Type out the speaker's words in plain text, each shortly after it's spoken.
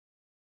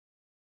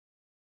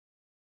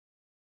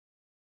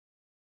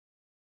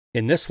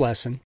In this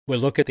lesson, we'll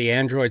look at the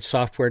Android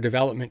Software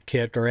Development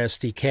Kit, or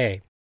SDK,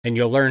 and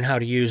you'll learn how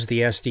to use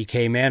the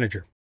SDK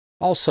Manager.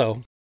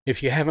 Also,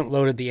 if you haven't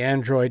loaded the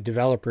Android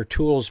Developer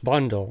Tools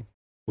bundle,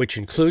 which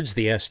includes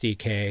the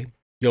SDK,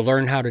 you'll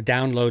learn how to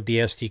download the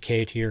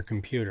SDK to your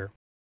computer.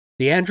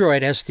 The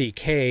Android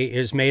SDK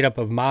is made up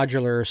of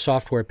modular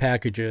software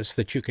packages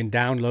that you can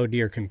download to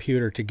your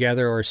computer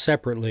together or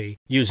separately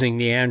using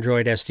the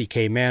Android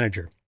SDK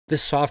Manager.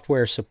 This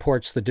software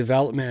supports the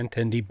development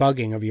and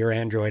debugging of your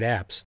Android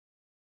apps.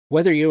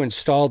 Whether you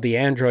installed the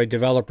Android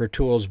Developer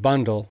Tools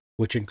bundle,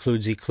 which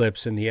includes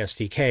Eclipse and the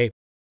SDK,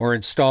 or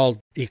installed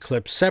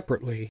Eclipse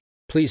separately,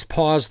 please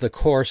pause the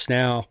course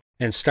now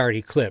and start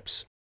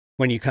Eclipse.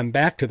 When you come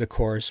back to the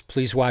course,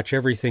 please watch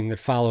everything that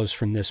follows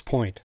from this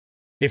point.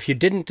 If you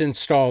didn't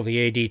install the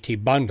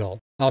ADT bundle,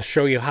 I'll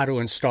show you how to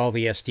install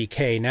the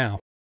SDK now.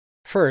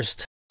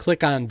 First,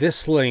 click on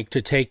this link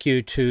to take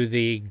you to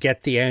the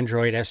Get the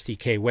Android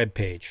SDK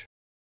webpage.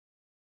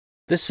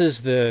 This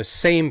is the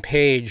same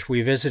page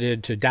we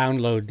visited to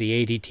download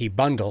the ADT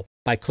bundle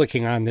by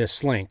clicking on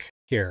this link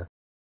here.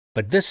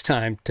 But this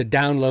time, to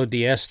download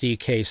the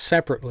SDK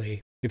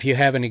separately, if you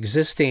have an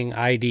existing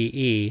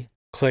IDE,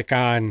 click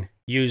on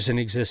Use an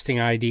Existing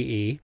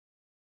IDE.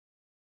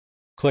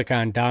 Click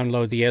on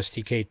Download the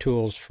SDK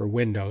Tools for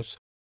Windows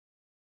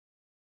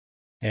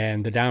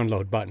and the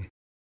Download button.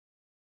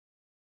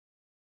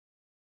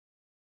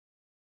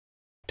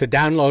 To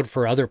download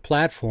for other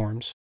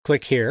platforms,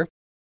 click here.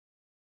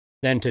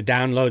 Then to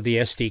download the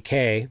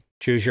SDK,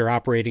 choose your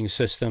operating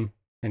system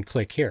and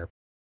click here.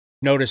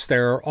 Notice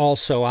there are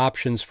also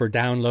options for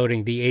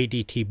downloading the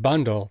ADT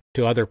bundle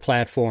to other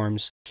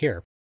platforms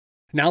here.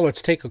 Now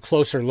let's take a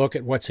closer look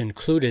at what's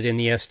included in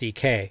the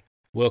SDK.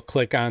 We'll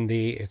click on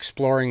the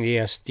Exploring the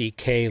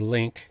SDK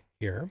link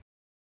here.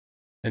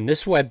 And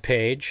this web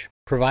page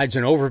provides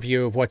an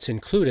overview of what's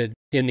included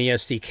in the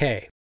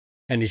SDK.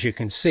 And as you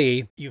can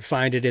see, you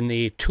find it in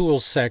the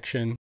Tools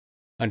section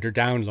under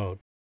Download.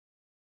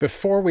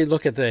 Before we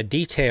look at the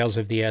details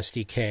of the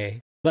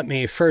SDK, let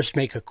me first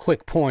make a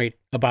quick point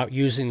about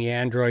using the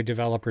Android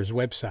developer's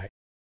website.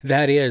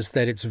 That is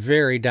that it's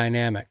very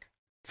dynamic.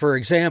 For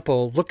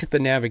example, look at the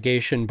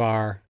navigation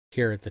bar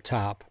here at the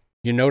top.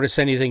 You notice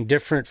anything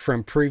different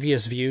from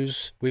previous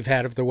views we've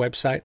had of the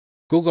website?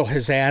 Google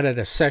has added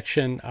a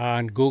section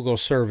on Google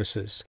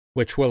services,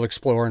 which we'll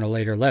explore in a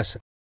later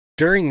lesson.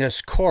 During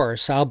this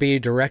course, I'll be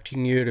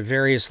directing you to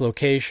various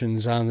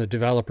locations on the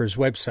developer's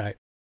website.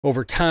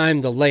 Over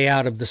time, the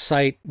layout of the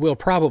site will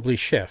probably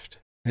shift,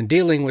 and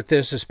dealing with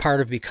this is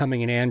part of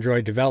becoming an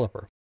Android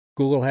developer.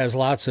 Google has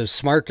lots of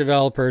smart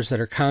developers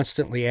that are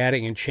constantly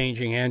adding and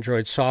changing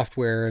Android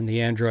software in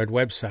the Android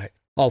website,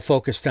 all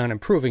focused on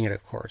improving it,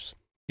 of course.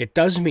 It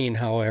does mean,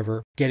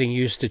 however, getting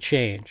used to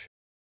change.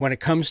 When it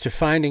comes to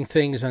finding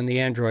things on the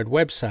Android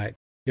website,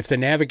 if the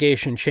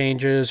navigation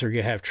changes or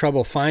you have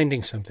trouble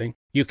finding something,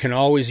 you can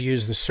always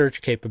use the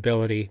search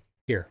capability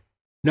here.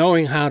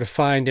 Knowing how to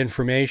find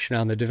information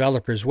on the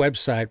developer's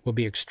website will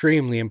be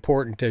extremely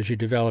important as you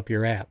develop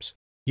your apps.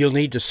 You'll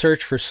need to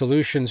search for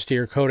solutions to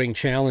your coding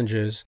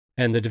challenges,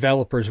 and the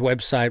developer's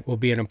website will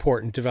be an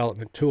important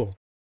development tool.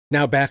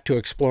 Now back to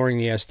exploring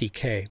the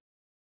SDK.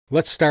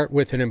 Let's start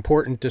with an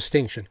important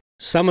distinction.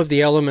 Some of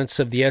the elements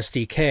of the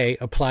SDK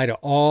apply to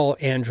all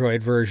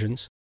Android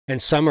versions, and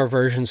some are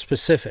version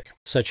specific,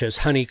 such as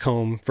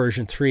Honeycomb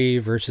version 3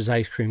 versus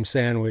Ice Cream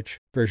Sandwich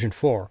version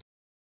 4.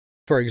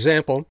 For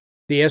example,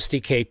 the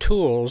SDK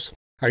tools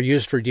are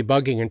used for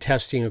debugging and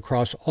testing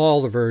across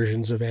all the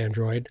versions of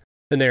Android,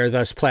 and they are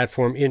thus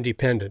platform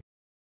independent.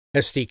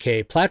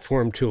 SDK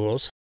platform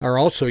tools are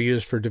also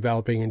used for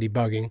developing and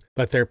debugging,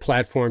 but they're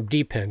platform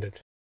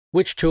dependent.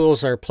 Which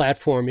tools are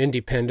platform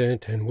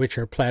independent and which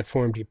are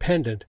platform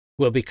dependent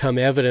will become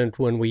evident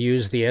when we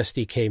use the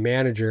SDK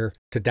Manager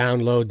to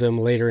download them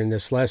later in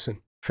this lesson.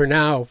 For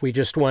now, we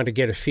just want to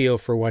get a feel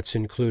for what's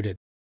included.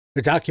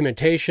 The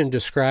documentation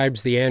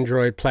describes the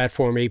Android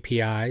platform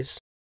APIs.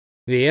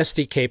 The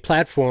SDK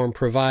platform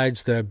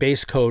provides the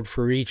base code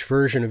for each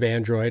version of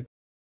Android,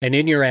 and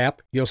in your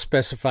app, you'll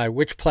specify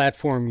which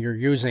platform you're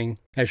using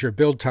as your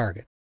build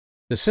target.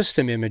 The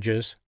system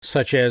images,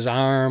 such as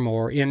ARM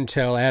or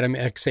Intel Atom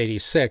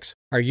x86,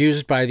 are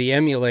used by the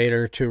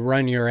emulator to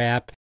run your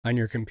app on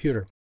your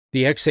computer.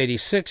 The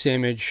x86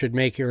 image should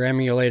make your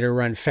emulator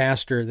run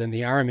faster than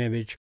the ARM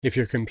image if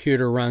your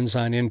computer runs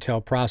on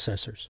Intel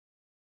processors.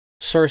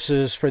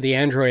 Sources for the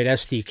Android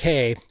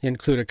SDK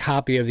include a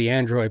copy of the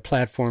Android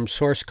platform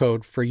source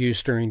code for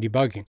use during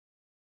debugging.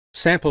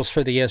 Samples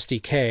for the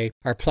SDK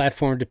are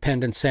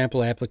platform-dependent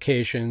sample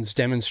applications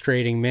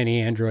demonstrating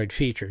many Android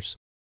features.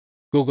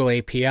 Google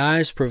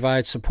APIs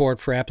provide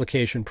support for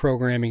application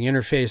programming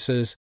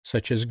interfaces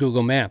such as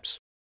Google Maps.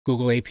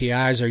 Google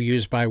APIs are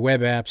used by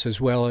web apps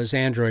as well as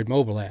Android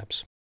mobile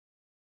apps.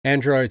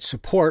 Android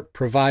support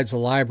provides a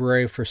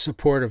library for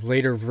support of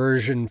later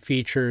version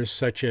features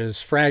such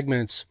as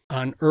fragments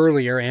on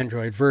earlier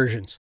Android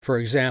versions. For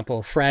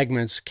example,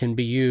 fragments can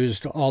be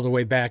used all the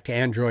way back to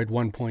Android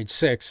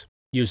 1.6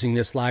 using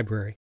this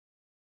library.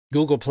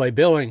 Google Play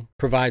Billing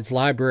provides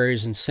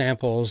libraries and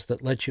samples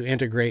that let you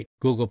integrate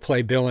Google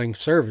Play Billing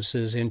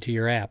services into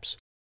your apps.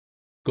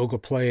 Google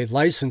Play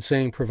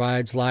Licensing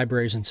provides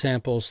libraries and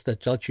samples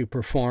that let you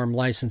perform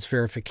license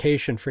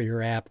verification for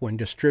your app when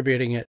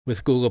distributing it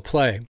with Google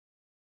Play.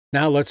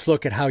 Now let's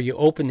look at how you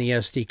open the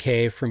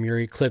SDK from your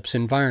Eclipse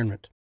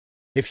environment.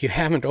 If you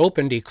haven't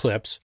opened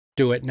Eclipse,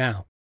 do it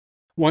now.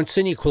 Once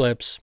in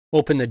Eclipse,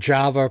 open the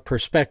Java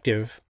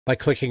Perspective by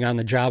clicking on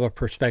the Java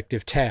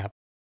Perspective tab.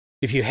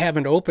 If you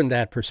haven't opened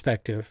that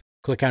perspective,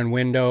 click on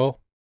Window,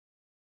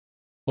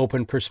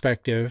 Open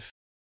Perspective,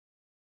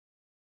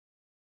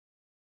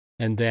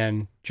 and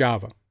then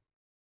Java,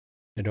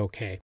 and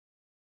OK.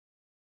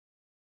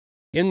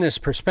 In this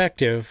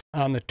perspective,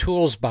 on the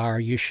Tools bar,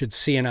 you should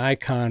see an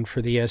icon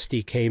for the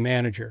SDK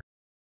Manager.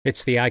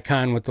 It's the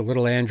icon with the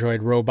little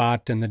Android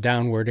robot and the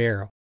downward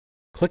arrow.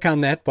 Click on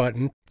that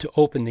button to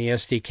open the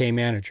SDK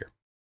Manager.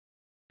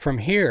 From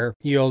here,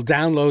 you'll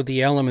download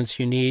the elements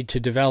you need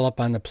to develop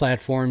on the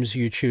platforms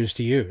you choose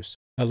to use.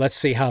 Now let's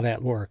see how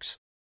that works.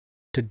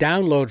 To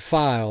download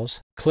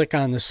files, click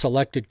on the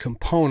selected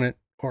component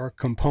or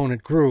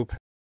component group,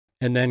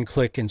 and then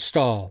click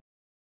Install.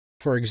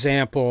 For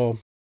example,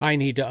 I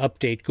need to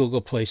update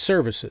Google Play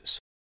Services.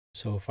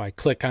 So if I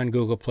click on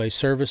Google Play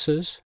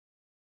Services,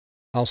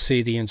 I'll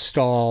see the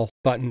Install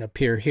button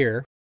appear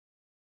here.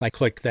 If I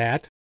click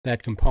that,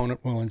 that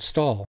component will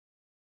install.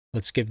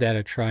 Let's give that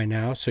a try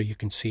now so you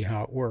can see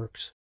how it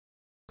works.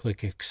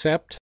 Click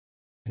Accept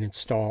and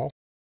Install.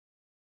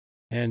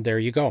 And there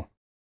you go.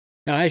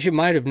 Now, as you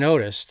might have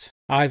noticed,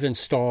 I've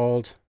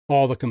installed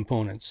all the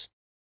components.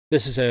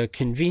 This is a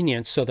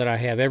convenience so that I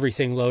have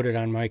everything loaded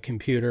on my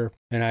computer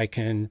and I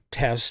can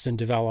test and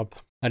develop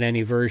on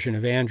any version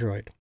of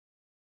Android.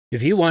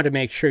 If you want to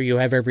make sure you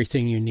have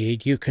everything you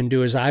need, you can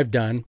do as I've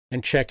done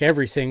and check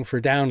everything for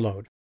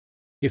download.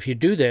 If you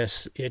do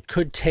this, it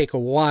could take a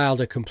while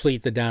to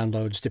complete the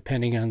downloads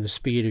depending on the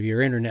speed of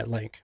your internet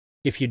link.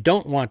 If you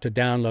don't want to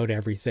download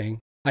everything,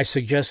 I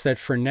suggest that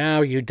for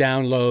now you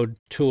download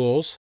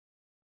Tools,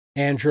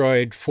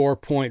 Android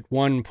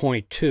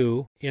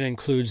 4.1.2. It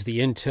includes the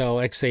Intel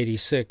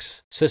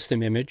x86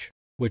 system image,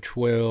 which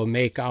will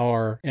make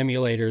our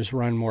emulators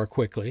run more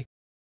quickly.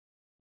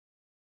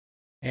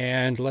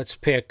 And let's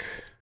pick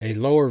a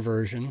lower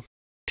version,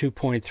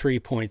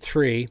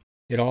 2.3.3.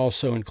 It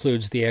also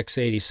includes the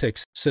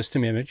x86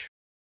 system image.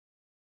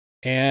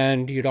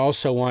 And you'd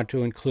also want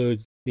to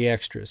include the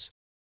extras.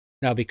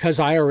 Now, because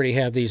I already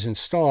have these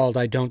installed,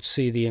 I don't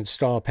see the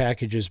Install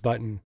Packages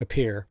button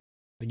appear.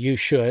 But you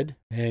should,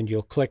 and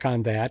you'll click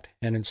on that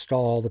and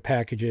install the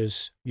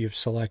packages you've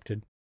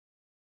selected.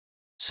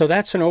 So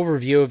that's an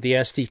overview of the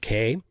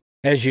SDK.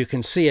 As you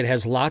can see, it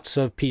has lots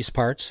of piece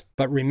parts,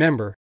 but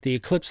remember, the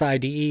Eclipse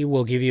IDE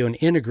will give you an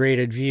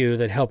integrated view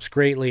that helps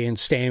greatly in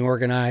staying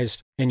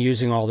organized and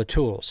using all the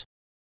tools.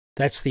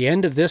 That's the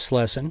end of this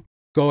lesson.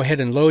 Go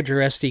ahead and load your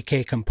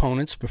SDK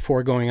components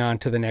before going on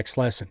to the next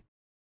lesson.